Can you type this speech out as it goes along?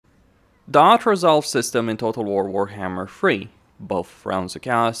the Autoresolve system in Total War Warhammer 3, both Realms of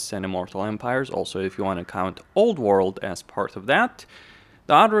Chaos and Immortal Empires, also if you want to count Old World as part of that,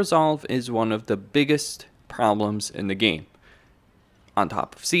 the Autoresolve is one of the biggest problems in the game. On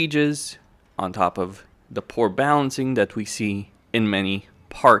top of sieges, on top of the poor balancing that we see in many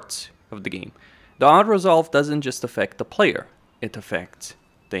parts of the game. The Autoresolve doesn't just affect the player, it affects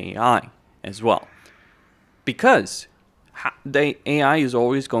the AI as well. Because the AI is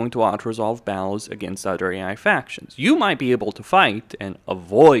always going to auto-resolve battles against other AI factions. You might be able to fight and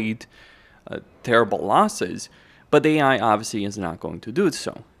avoid terrible losses, but the AI obviously is not going to do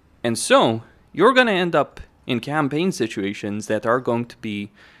so. And so, you're going to end up in campaign situations that are going to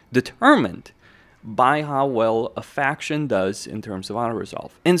be determined by how well a faction does in terms of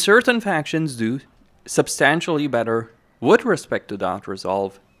auto-resolve. And certain factions do substantially better with respect to the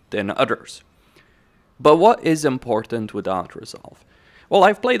auto-resolve than others. But what is important with Autoresolve? Well,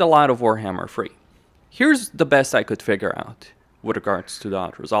 I've played a lot of Warhammer 3. Here's the best I could figure out with regards to the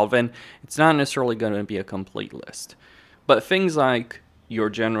Autoresolve, and it's not necessarily going to be a complete list. But things like your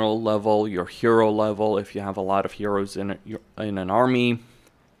general level, your hero level, if you have a lot of heroes in an army,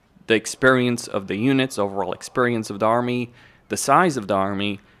 the experience of the units, overall experience of the army, the size of the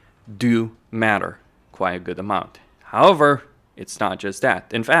army, do matter quite a good amount. However, it's not just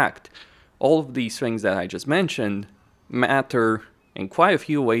that. In fact, all of these things that I just mentioned matter in quite a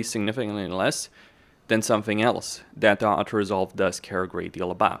few ways significantly less than something else that the Autoresolve does care a great deal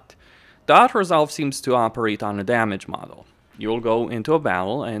about. The Autoresolve seems to operate on a damage model. You'll go into a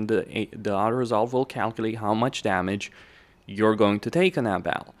battle and the Autoresolve will calculate how much damage you're going to take in that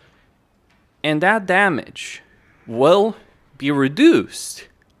battle. And that damage will be reduced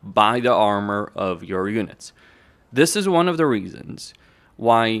by the armor of your units. This is one of the reasons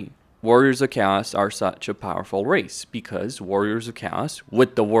why Warriors of Chaos are such a powerful race, because Warriors of Chaos,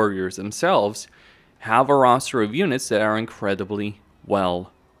 with the warriors themselves, have a roster of units that are incredibly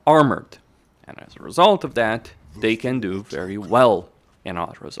well armored. And as a result of that, they can do very well in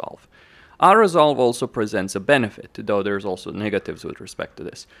Autoresolve. Autoresolve also presents a benefit, though there's also negatives with respect to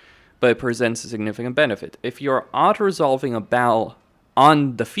this. But it presents a significant benefit. If you're auto-resolving a battle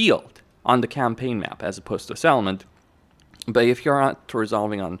on the field, on the campaign map, as opposed to settlement, but if you're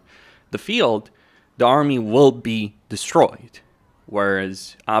auto-resolving on the field, the army will be destroyed.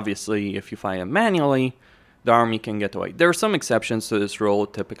 Whereas, obviously, if you fight it manually, the army can get away. There are some exceptions to this rule,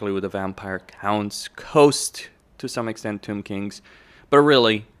 typically with the Vampire Counts, Coast, to some extent Tomb Kings. But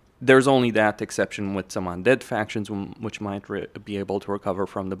really, there's only that exception with some undead factions which might be able to recover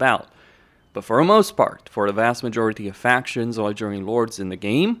from the battle. But for the most part, for the vast majority of factions or Legendary Lords in the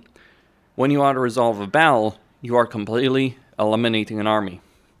game, when you auto-resolve a battle, you are completely eliminating an army,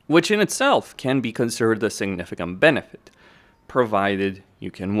 which in itself can be considered a significant benefit, provided you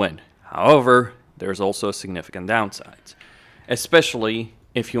can win. However, there's also significant downsides, especially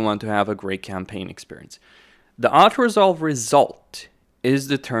if you want to have a great campaign experience. The auto-resolve result is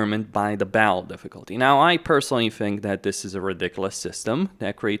determined by the battle difficulty. Now, I personally think that this is a ridiculous system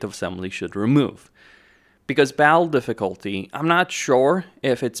that Creative Assembly should remove. Because battle difficulty, I'm not sure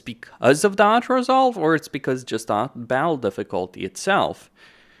if it's because of the auto-resolve or it's because just battle difficulty itself.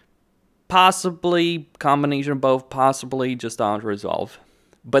 Possibly combination of both, possibly just auto-resolve.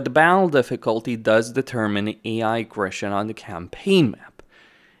 But the battle difficulty does determine AI aggression on the campaign map.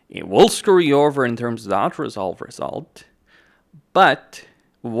 It will screw you over in terms of the auto-resolve result, but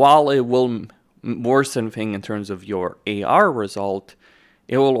while it will worsen things in terms of your AR result,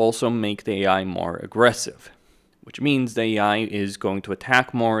 it will also make the AI more aggressive, which means the AI is going to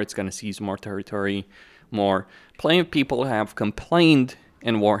attack more, it's going to seize more territory, more. Plenty of people have complained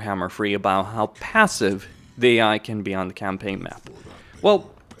in Warhammer 3 about how passive the AI can be on the campaign map.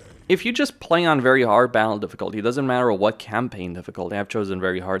 Well, if you just play on very hard battle difficulty, it doesn't matter what campaign difficulty. I've chosen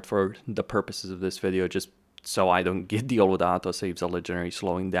very hard for the purposes of this video, just so I don't deal with autosaves of legendary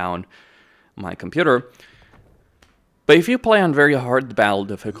slowing down my computer. But if you play on very hard battle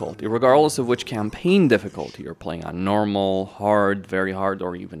difficulty, regardless of which campaign difficulty you're playing on, normal, hard, very hard,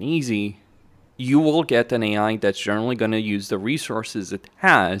 or even easy, you will get an AI that's generally going to use the resources it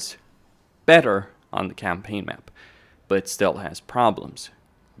has better on the campaign map, but it still has problems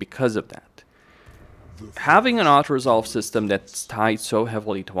because of that. Having an auto-resolve system that's tied so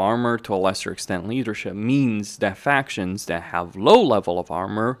heavily to armor, to a lesser extent leadership, means that factions that have low level of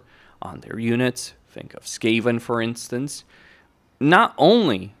armor on their units, think of Skaven for instance, not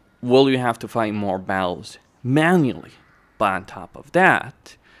only will you have to fight more battles manually, but on top of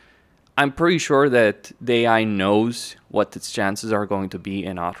that, I'm pretty sure that the AI knows what its chances are going to be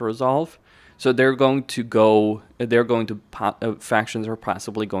in auto-resolve. So they're going to factions are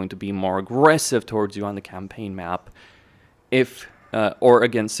possibly going to be more aggressive towards you on the campaign map, if or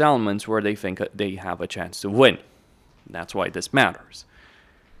against settlements where they think they have a chance to win. That's why this matters.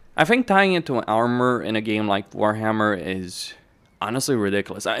 I think tying it to armor in a game like Warhammer is honestly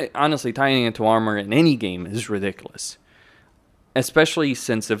ridiculous. Honestly, tying it to armor in any game is ridiculous. Especially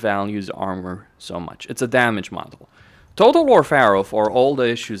since it values armor so much. It's a damage model. Total War Pharaoh, for all the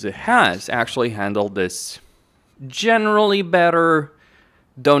issues it has, actually handled this generally better,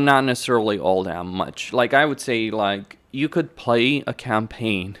 though not necessarily all that much. Like, I would say, like, you could play a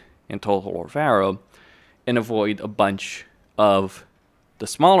campaign in Total War Pharaoh and avoid a bunch of the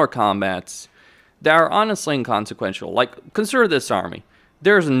smaller combats that are honestly inconsequential. Like, consider this army.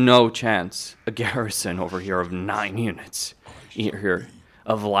 There's no chance a garrison over here of 9 units here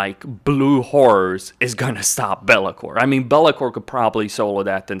of like blue horrors is gonna stop Be'lakor. I mean, Be'lakor could probably solo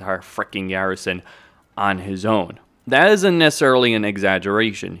that entire freaking garrison on his own. That isn't necessarily an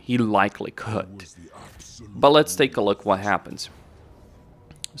exaggeration. He likely could. But let's take a look what happens.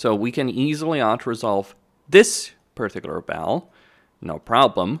 So we can easily auto-resolve this particular battle, no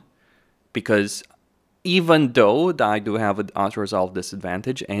problem, because even though I do have an auto-resolve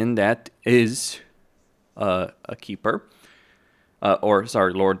disadvantage, and that is a keeper,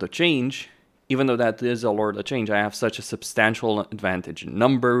 Lord of Change, even though that is a Lord of Change, I have such a substantial advantage in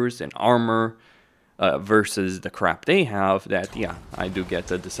numbers and armor versus the crap they have that, yeah, I do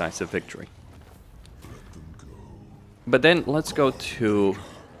get a decisive victory. But then let's go to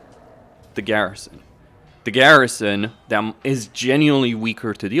the garrison. The garrison that is genuinely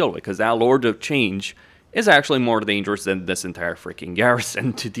weaker to deal with, because that Lord of Change is actually more dangerous than this entire freaking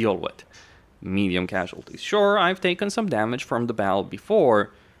garrison to deal with. Medium casualties. Sure, I've taken some damage from the battle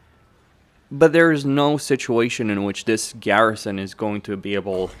before, but there is no situation in which this garrison is going to be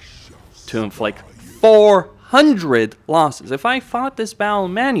able to inflict 400 losses. If I fought this battle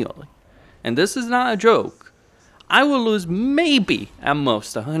manually, and this is not a joke, I will lose maybe at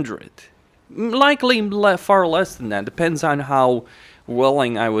most 100. Likely far less than that. Depends on how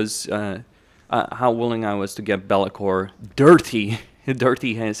willing I was to get Be'lakor dirty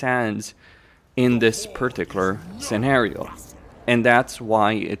his hands in this particular scenario. And that's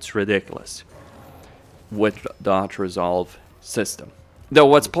why it's ridiculous with the auto-resolve system. Though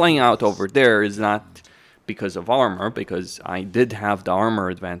what's playing out over there is not because of armor, because I did have the armor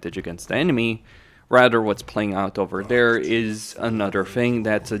advantage against the enemy. Rather, what's playing out over there is another thing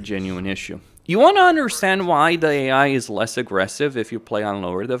that's a genuine issue. You want to understand why the AI is less aggressive if you play on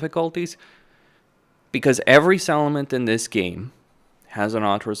lower difficulties? Because every settlement in this game has an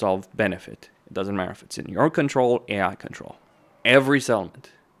auto-resolve benefit. It doesn't matter if it's in your control, AI control. Every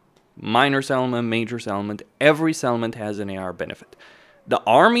settlement, minor settlement, major settlement, every settlement has an AR benefit. The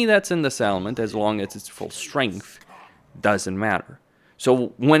army that's in the settlement, as long as it's full strength, doesn't matter. So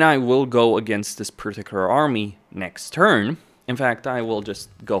when I will go against this particular army next turn, in fact, I will just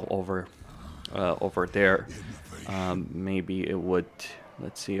go over there. Maybe it would,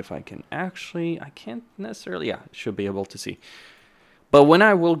 let's see if I can actually, I can't necessarily, yeah, should be able to see. But when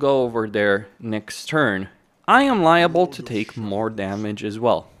I will go over there next turn, I am liable to take more damage as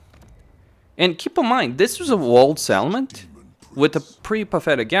well. And keep in mind, this was a walled settlement with a pretty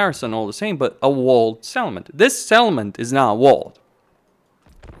pathetic garrison all the same, but a walled settlement. This settlement is not walled.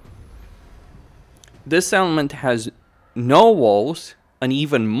 This settlement has no walls, an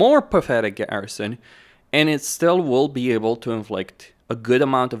even more pathetic garrison, and it still will be able to inflict a good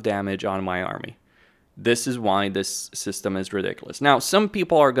amount of damage on my army. This is why this system is ridiculous. Now, some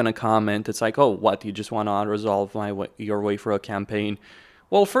people are going to comment, it's like, oh, what, you just want to auto-resolve your way for a campaign?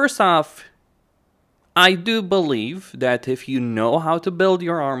 Well, first off, I do believe that if you know how to build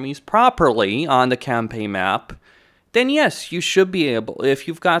your armies properly on the campaign map, then yes, you should be able, if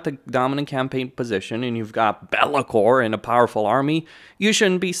you've got the dominant campaign position and you've got Be'lakor and a powerful army, you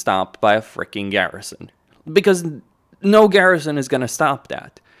shouldn't be stopped by a freaking garrison. Because no garrison is going to stop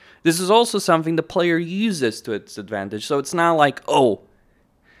that. This is also something the player uses to its advantage, so it's not like, oh,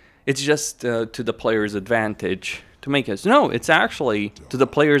 it's just to the player's advantage to make it. No, it's actually to the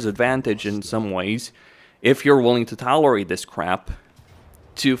player's advantage in some ways, if you're willing to tolerate this crap,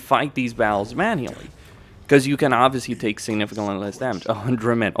 to fight these battles manually. Because you can obviously take significantly less damage.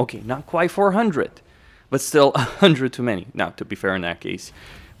 100 men. Okay, not quite 400, but still 100 too many. Now, to be fair in that case,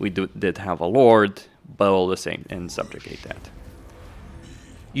 we did have a lord, but all the same, and subjugate that.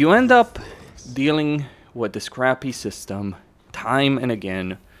 You end up dealing with this crappy system time and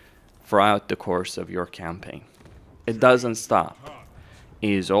again throughout the course of your campaign. It doesn't stop.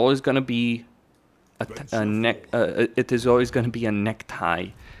 It is always going to be it is always going to be a necktie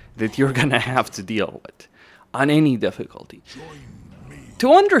that you're gonna have to deal with on any difficulty.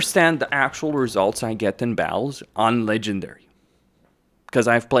 To understand the actual results I get in battles on Legendary, because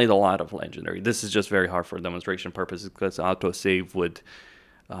I've played a lot of Legendary. This is just very hard for demonstration purposes because autosave would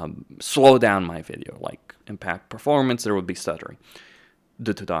slow down my video, like impact performance, there would be stuttering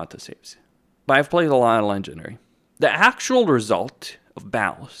due to the autosaves. But I've played a lot of Legendary. The actual result of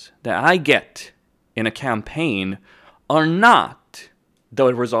battles that I get in a campaign are not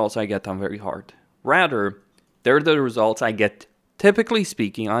the results I get on very hard. Rather, they're the results I get, typically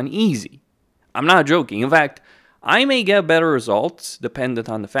speaking, on easy. I'm not joking. In fact, I may get better results, dependent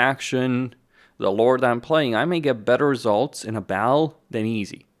on the faction, the lord I'm playing. I may get better results in a battle than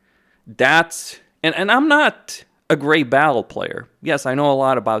easy. And I'm not a great battle player. Yes, I know a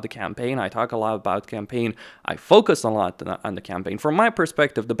lot about the campaign. I talk a lot about the campaign. I focus a lot on the campaign. From my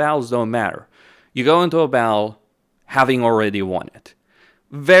perspective, the battles don't matter. You go into a battle having already won it.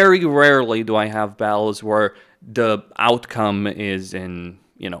 Very rarely do I have battles where the outcome is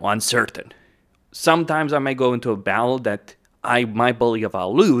uncertain. Sometimes I may go into a battle that I might believe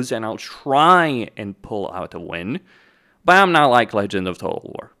I'll lose, and I'll try and pull out a win. But I'm not like Legend of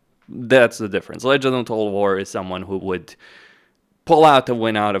Total War. That's the difference. Legend of Total War is someone who would pull out the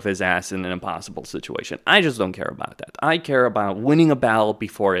win out of his ass in an impossible situation. I just don't care about that. I care about winning a battle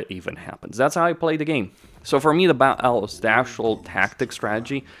before it even happens. That's how I play the game. So for me, the battles, the actual tactic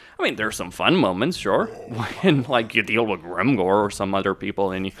strategy, I mean, there's some fun moments, sure. When, like, you deal with Grimgor or some other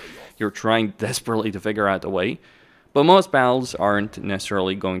people and you're trying desperately to figure out a way. But most battles aren't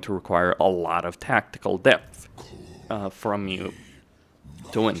necessarily going to require a lot of tactical depth from you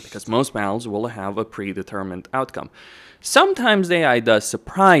to win, because most battles will have a predetermined outcome. Sometimes the AI does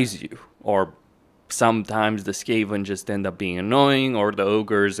surprise you, or sometimes the Skaven just end up being annoying, or the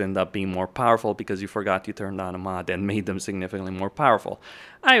ogres end up being more powerful because you forgot you turned on a mod and made them significantly more powerful.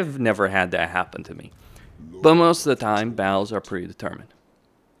 I've never had that happen to me. But most of the time, battles are predetermined.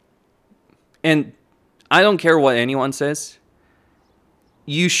 And I don't care what anyone says,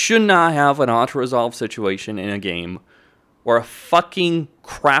 you should not have an Autoresolve situation in a game where a fucking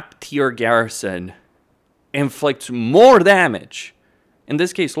crap tier garrison inflicts more damage. In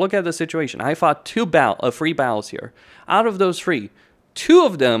this case, look at the situation. I fought three battles here. Out of those three, two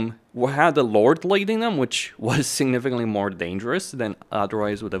of them had the Lord leading them, which was significantly more dangerous than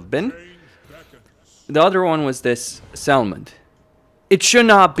otherwise would have been. The other one was this settlement. It should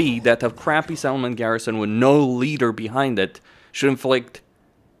not be that a crappy settlement garrison with no leader behind it should inflict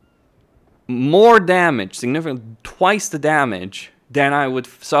more damage, significantly twice the damage, than I would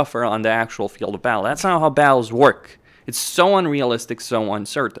suffer on the actual field of battle. That's not how battles work. It's so unrealistic, so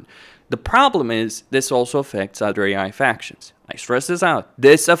uncertain. The problem is, this also affects other AI factions. I stress this out.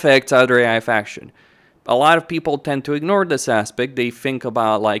 This affects other AI faction. A lot of people tend to ignore this aspect. They think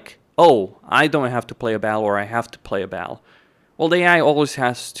about like, oh, I don't have to play a battle, or I have to play a battle. Well, the AI always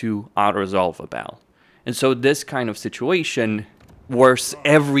has to auto-resolve a battle. And so this kind of situation, where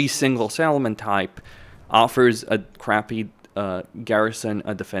every single settlement type offers a crappy garrison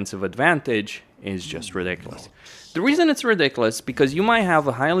a defensive advantage, is just ridiculous. The reason it's ridiculous is because you might have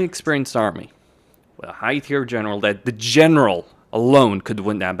a highly experienced army with a high tier general that the general alone could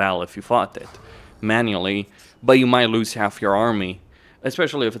win that battle if you fought it manually, but you might lose half your army,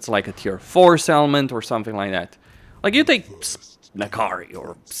 especially if it's like a tier 4 settlement or something like that. Like you take Nakari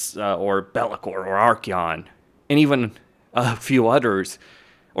or Bellicor or Archeon, and even a few others,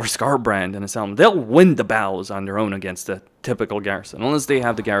 or Scarbrand and a settlement, they'll win the battles on their own against a typical garrison, unless they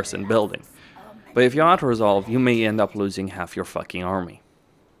have the garrison building. But if you auto-resolve, you may end up losing half your fucking army,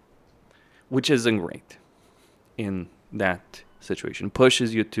 which isn't great in that situation.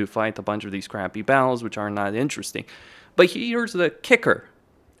 Pushes you to fight a bunch of these crappy battles, which are not interesting. But here's the kicker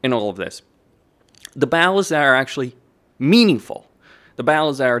in all of this. The battles that are actually meaningful, the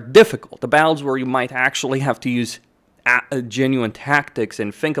battles that are difficult, the battles where you might actually have to use genuine tactics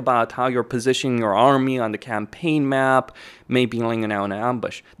and think about how you're positioning your army on the campaign map, maybe laying out an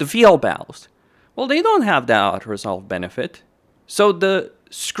ambush. The field battles, well, they don't have that auto-resolve benefit. So the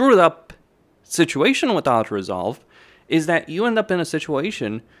screwed up situation with auto-resolve is that you end up in a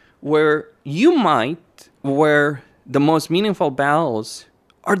situation where where the most meaningful battles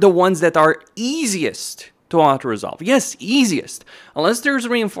are the ones that are easiest to auto-resolve. Yes, easiest. Unless there's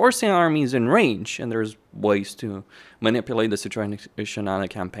reinforcing armies in range, and there's ways to manipulate the situation on a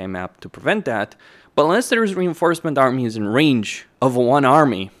campaign map to prevent that, but unless there's reinforcement armies in range of one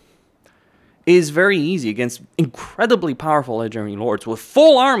army, it is very easy against incredibly powerful legendary lords with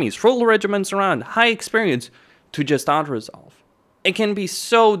full armies, full regiments around, high experience, to just auto-resolve. It can be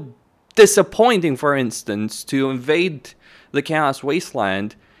so disappointing, for instance, to invade the Chaos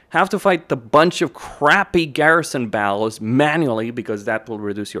Wasteland have to fight a bunch of crappy garrison battles manually because that will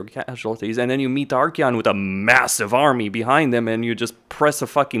reduce your casualties, and then you meet Archeon with a massive army behind them and you just press a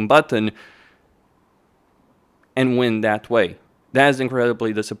fucking button and win that way. That is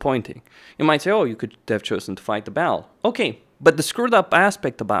incredibly disappointing. You might say, oh, you could have chosen to fight the battle. Okay, but the screwed up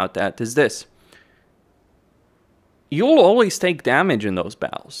aspect about that is this. You'll always take damage in those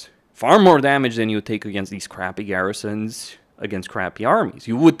battles. Far more damage than you would take against these crappy garrisons, against crappy armies.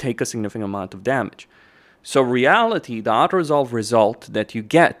 You would take a significant amount of damage. So reality, the Autoresolve result that you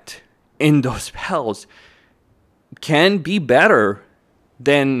get in those battles can be better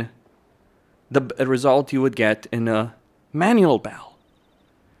than the result you would get in a manual battle.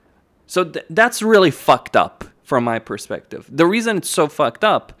 So that's really fucked up from my perspective. The reason it's so fucked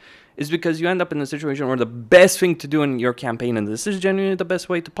up is because you end up in a situation where the best thing to do in your campaign, and this is genuinely the best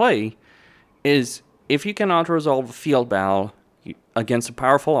way to play, is if you can auto-resolve a field battle against a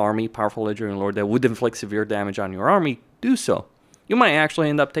powerful army, powerful legendary lord that would inflict severe damage on your army, do so. You might actually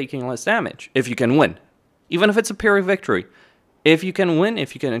end up taking less damage if you can win, even if it's a pyrrhic victory. If you can win,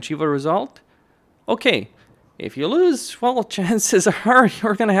 if you can achieve a result, okay. If you lose, well, chances are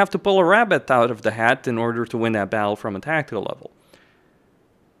you're going to have to pull a rabbit out of the hat in order to win that battle from a tactical level.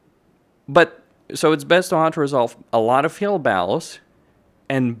 But, so it's best to auto-resolve a lot of field battles,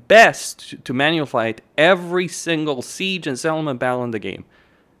 and best to manual fight every single siege and settlement battle in the game.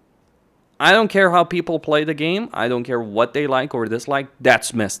 I don't care how people play the game, I don't care what they like or dislike,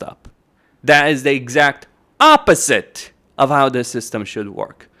 that's messed up. That is the exact opposite of how this system should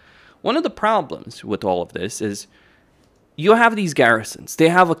work. One of the problems with all of this is you have these garrisons. They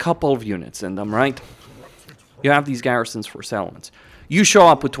have a couple of units in them, right? You have these garrisons for settlements. You show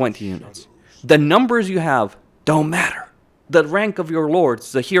up with 20 units. The numbers you have don't matter. The rank of your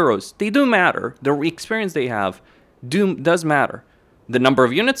lords, the heroes, they do matter. The experience they have does matter. The number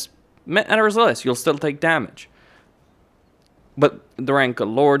of units matters less. You'll still take damage. But the rank of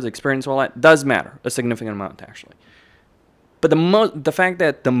lords, experience, all that does matter. A significant amount, actually. But the fact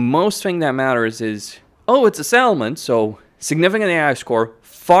that the most thing that matters is, oh, it's a settlement, so significant AI score,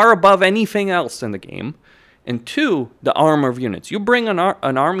 far above anything else in the game. And two, the armor of units. You bring an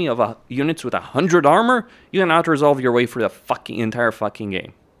army of units with 100 armor, you can auto-resolve your way through the entire fucking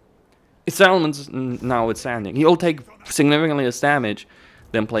game. It's settlements notwithstanding. You'll take significantly less damage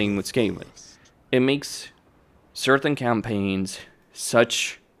than playing with Skaven. It makes certain campaigns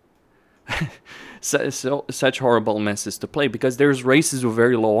such such horrible messes to play, because there's races with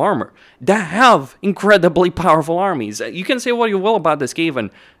very low armor that have incredibly powerful armies. You can say what you will about the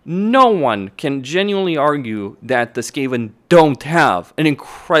Skaven. No one can genuinely argue that the Skaven don't have an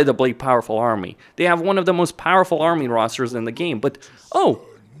incredibly powerful army. They have one of the most powerful army rosters in the game, but oh,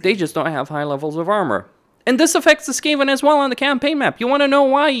 they just don't have high levels of armor. And this affects the Skaven as well on the campaign map. You want to know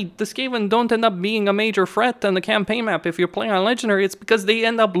why the Skaven don't end up being a major threat on the campaign map if you're playing on Legendary? It's because they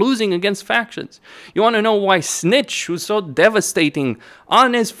end up losing against factions. You want to know why Snitch, who's so devastating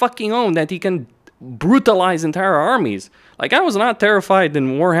on his fucking own that he can brutalize entire armies. Like, I was not terrified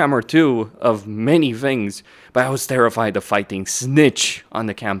in Warhammer 2 of many things, but I was terrified of fighting Snitch on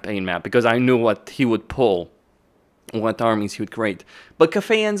the campaign map because I knew what he would pull. What armies he would create. But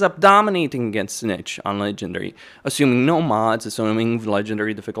Cafe ends up dominating against Snitch on Legendary, assuming no mods, assuming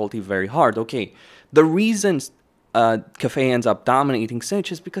Legendary difficulty very hard. Okay, the reason Cafe ends up dominating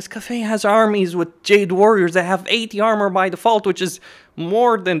Snitch is because Cafe has armies with Jade Warriors that have 80 armor by default, which is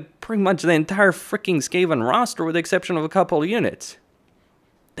more than pretty much the entire freaking Skaven roster with the exception of a couple of units.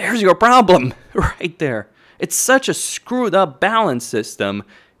 There's your problem, right there. It's such a screwed up balance system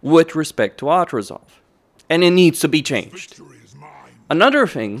with respect to Autoresolve. And it needs to be changed. Another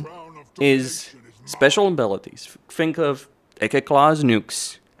thing is special abilities. Think of Claw's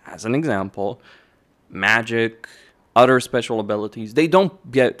nukes as an example. Magic, other special abilities. They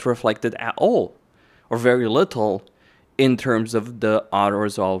don't get reflected at all, or very little, in terms of the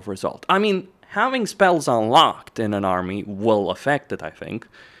auto-resolve result. I mean, having spells unlocked in an army will affect it, I think.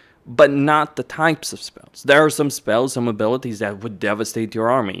 But not the types of spells. There are some spells, some abilities that would devastate your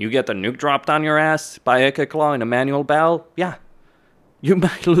army. You get a nuke dropped on your ass by Claw in a manual battle, yeah. You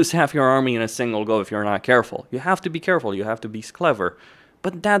might lose half your army in a single go if you're not careful. You have to be careful, you have to be clever.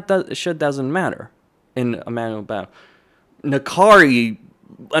 But that shit doesn't matter in a manual battle. Nakari,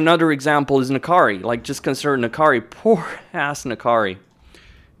 another example is Nakari. Like, just consider Nakari, poor ass Nakari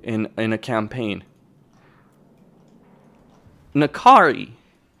in a campaign. Nakari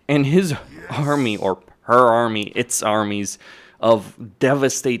and his army, or her army, its armies of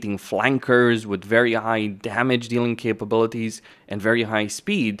devastating flankers with very high damage dealing capabilities and very high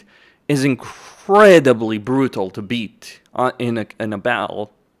speed is incredibly brutal to beat in a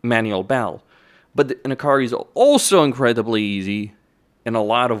battle manual battle. But the Nakari is also incredibly easy in a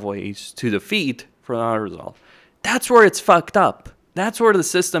lot of ways to defeat for Autoresolve. That's where it's fucked up. That's where the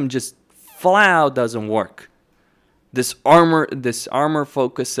system just flat out doesn't work. This armor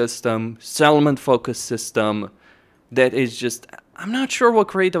focused system, settlement focused system, that is just, I'm not sure what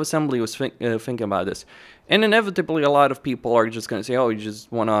Creative Assembly was thinking about this. And inevitably, a lot of people are just going to say, oh, you just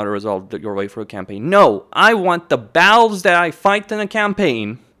want to auto-resolve your way through a campaign. No, I want the battles that I fight in a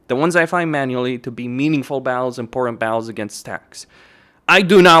campaign, the ones I fight manually, to be meaningful battles, important battles against stacks. I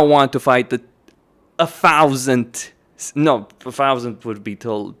do not want to fight the 1,000, no, 1,000 would be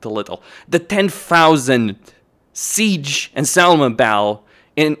too little. The 10,000 siege and settlement battle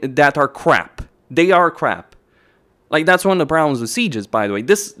that are crap. They are crap. Like, that's one of the problems with sieges, by the way.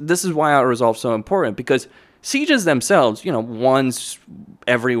 This is why Autoresolve is so important, because sieges themselves, you know, once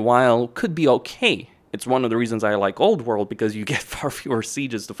every while could be okay. It's one of the reasons I like Old World, because you get far fewer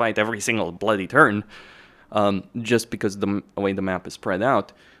sieges to fight every single bloody turn, just because the way the map is spread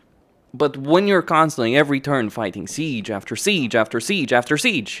out. But when you're constantly every turn fighting siege after siege after siege after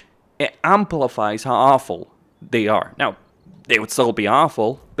siege, it amplifies how awful they are. Now, they would still be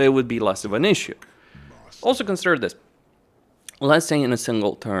awful, but it would be less of an issue. Also consider this. Let's say in a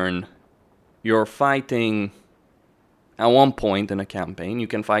single turn, you're fighting, at one point in a campaign, you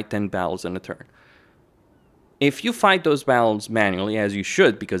can fight 10 battles in a turn. If you fight those battles manually, as you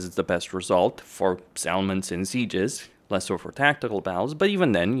should, because it's the best result for settlements and sieges, less so for tactical battles, but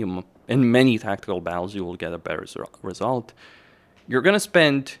even then, in many tactical battles, you will get a better result. You're going to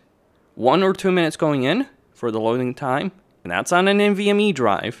spend 1 or 2 minutes going in for the loading time, and that's on an NVMe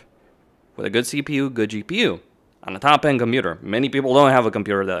drive, with a good CPU, good GPU, on a top-end computer. Many people don't have a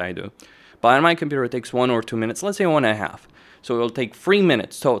computer that I do. But on my computer, it takes 1 or 2 minutes, let's say 1.5. So it'll take 3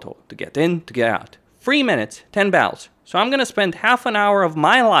 minutes total to get in, to get out. 3 minutes, 10 battles. So I'm going to spend half an hour of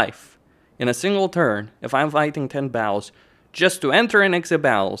my life in a single turn, if I'm fighting 10 battles, just to enter and exit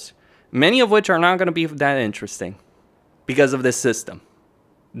battles, many of which are not going to be that interesting because of this system.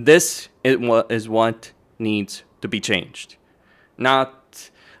 This is what needs to be changed. Not,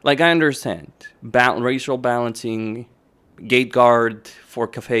 like, I understand, racial balancing, gate guard for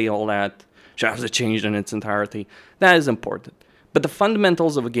cafe, all that, should have to change in its entirety. That is important. But the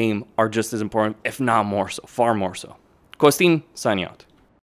fundamentals of a game are just as important, if not more so, far more so. Costin, signing out.